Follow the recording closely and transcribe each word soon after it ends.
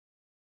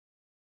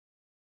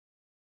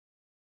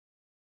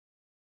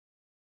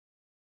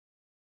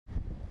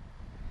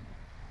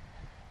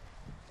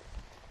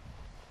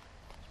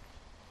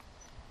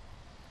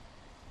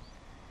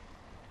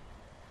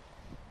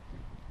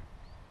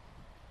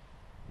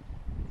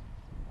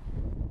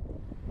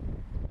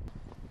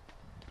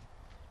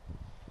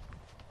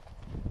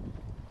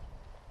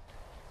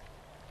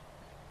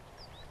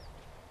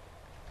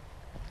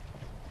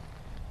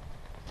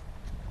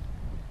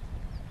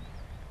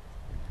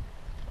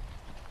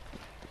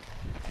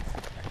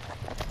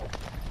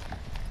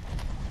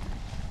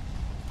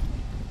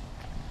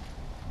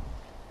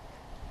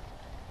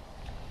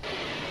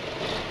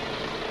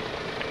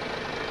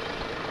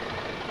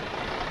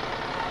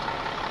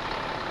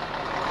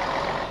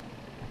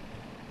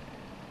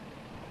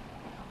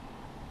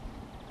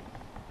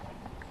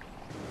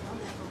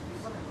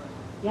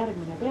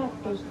järgmine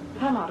peatus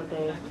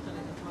Hämartee.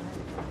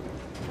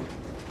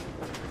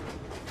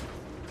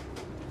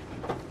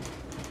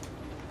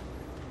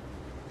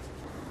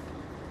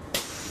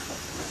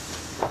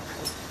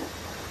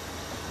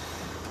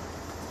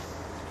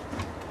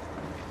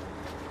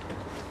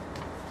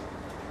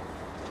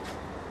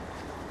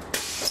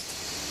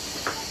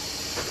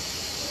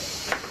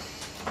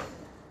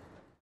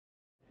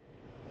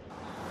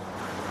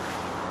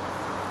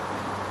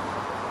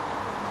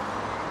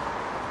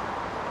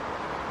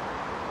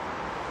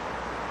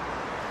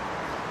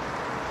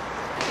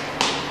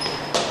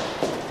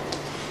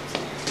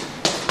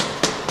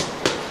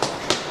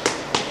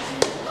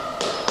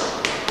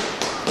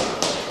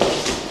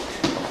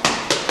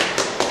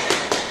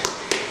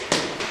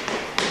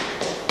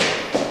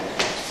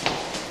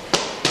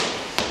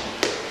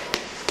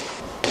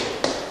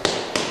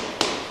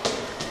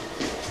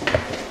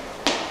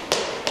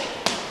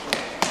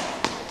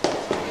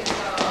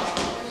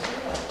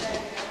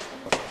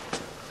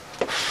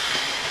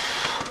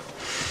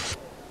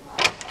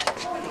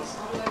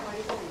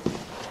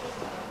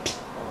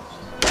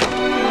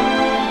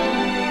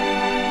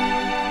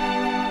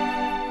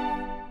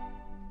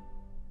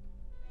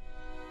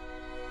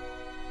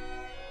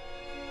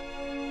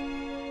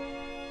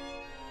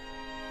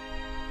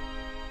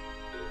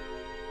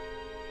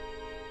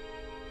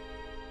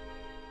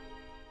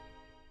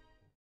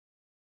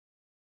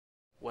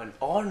 When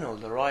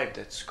Arnold arrived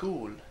at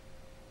school,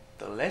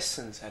 the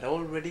lessons had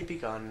already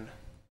begun.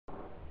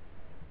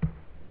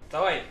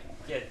 Давай,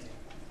 дети,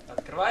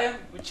 открываем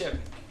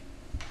учебник.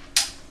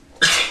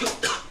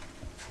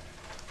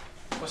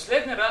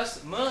 Последний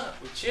раз мы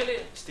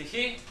учили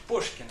стихи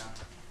Пушкина.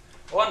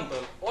 Он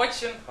был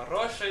очень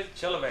хороший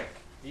человек.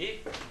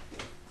 И...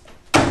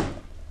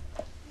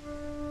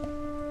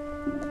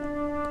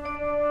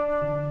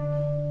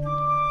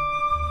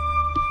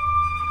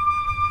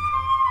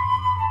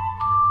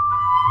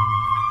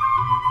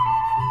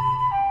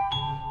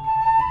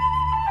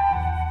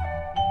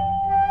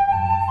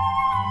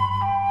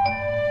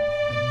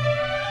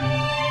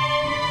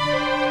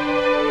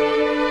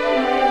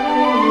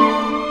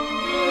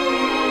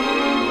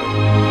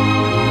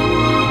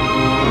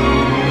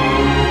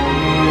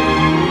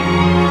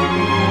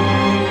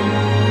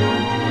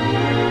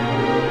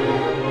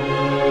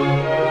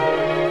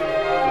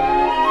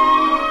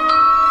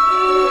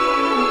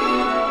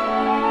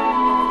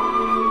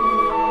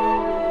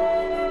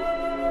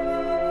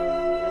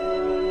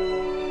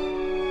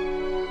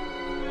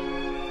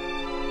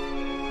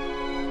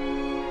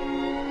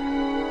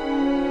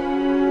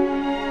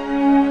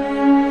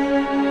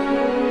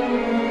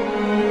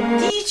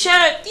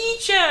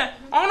 Teacher,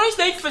 I'm always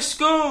late for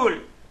school.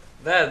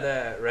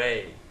 There,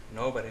 Ray.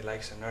 Nobody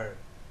likes a nerd.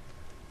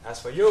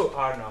 As for you,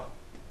 Arnold,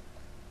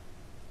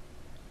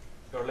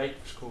 you're late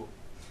for school.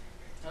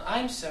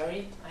 I'm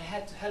sorry. I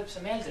had to help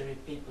some elderly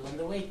people on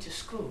the way to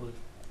school.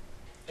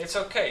 It's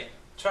okay.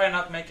 Try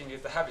not making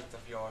it a habit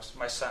of yours,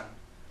 my son.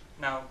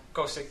 Now,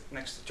 go sit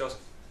next to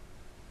Joseph.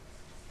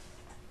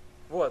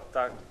 Вот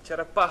так,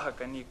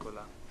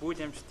 черепаха-каникула.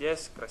 Будем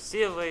здесь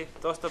красивые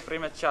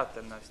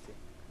достопримечательности.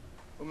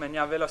 У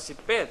меня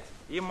велосипед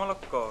и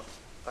молоко.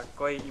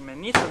 Такой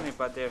именительный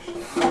падеж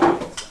на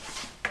улице.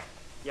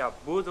 Я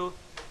буду,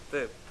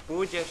 ты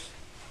будешь,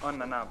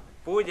 она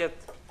будет,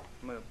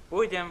 мы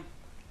будем,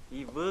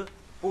 и вы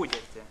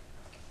будете.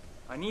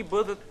 Они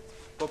будут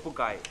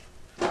попугаи.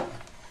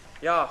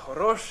 Я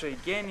хороший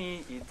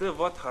гений, и ты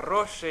вот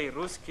хороший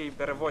русский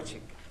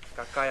переводчик.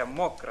 Какая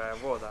мокрая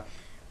вода.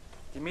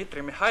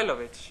 Дмитрий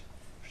Михайлович,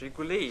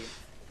 Жигули.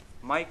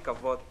 Майка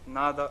вот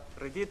надо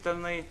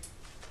родительный.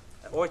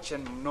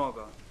 Очень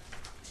много.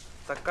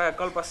 Такая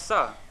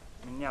колбаса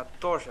меня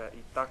тоже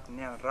и так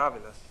не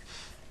нравилась.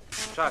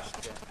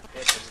 Счастье,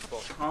 это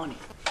любовь. Honey,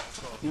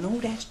 you know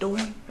that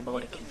story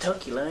about a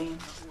Kentucky lion?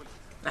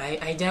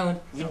 I don't.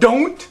 You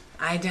don't?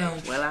 I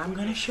don't. Well, I'm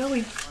gonna show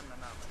you.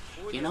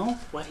 You know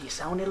what he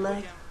sounded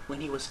like when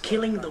he was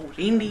killing those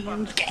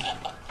Indians?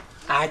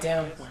 I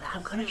don't. Well,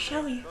 I'm gonna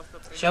show you.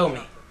 Show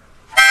me.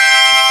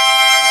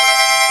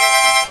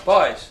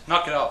 Boys,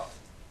 knock it off.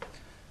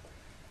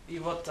 И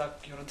вот так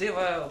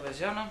юродивая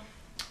обезьяна,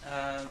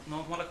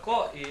 но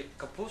молоко и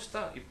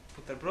капуста и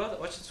бутерброд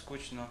очень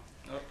скучно,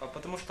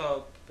 потому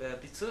что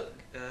птицы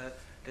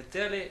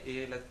летели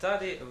и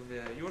летали в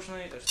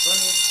Южной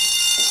Эстонии.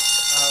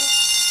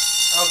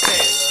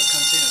 Okay, we'll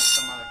continue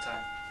some other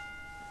time.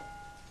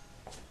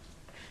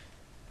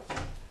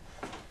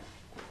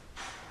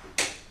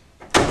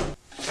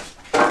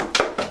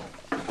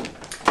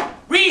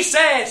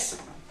 Recess!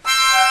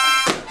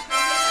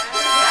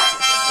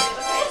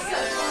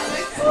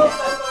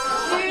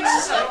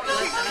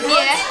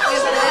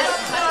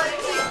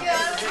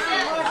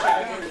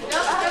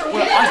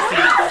 Well, I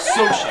think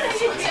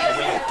socialism is the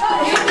way.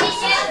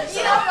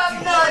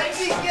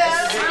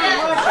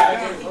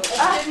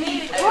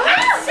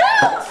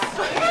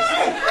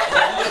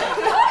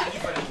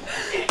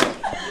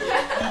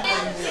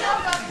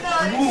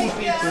 Move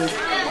people.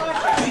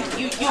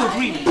 You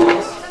agree with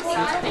this?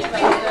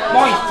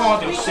 My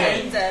father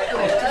said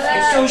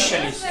the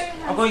socialists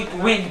are going to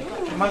win.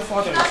 My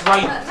father is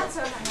right.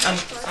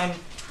 And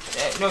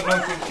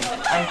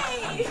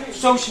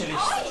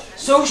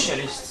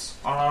socialists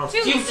are our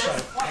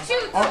future.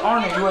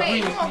 Arne, you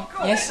agree with me?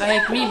 Yes, I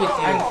agree with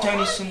you. And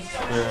Tennyson.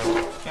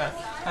 Yeah.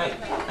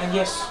 And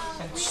yes,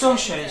 and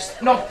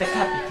socialists, not the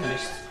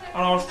capitalists,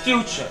 are our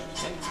future.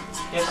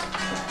 Yes.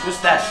 Who's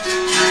that?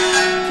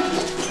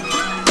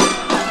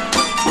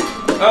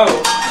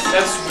 Oh,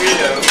 that's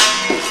Guido.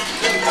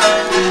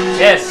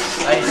 Yes,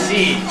 I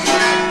see.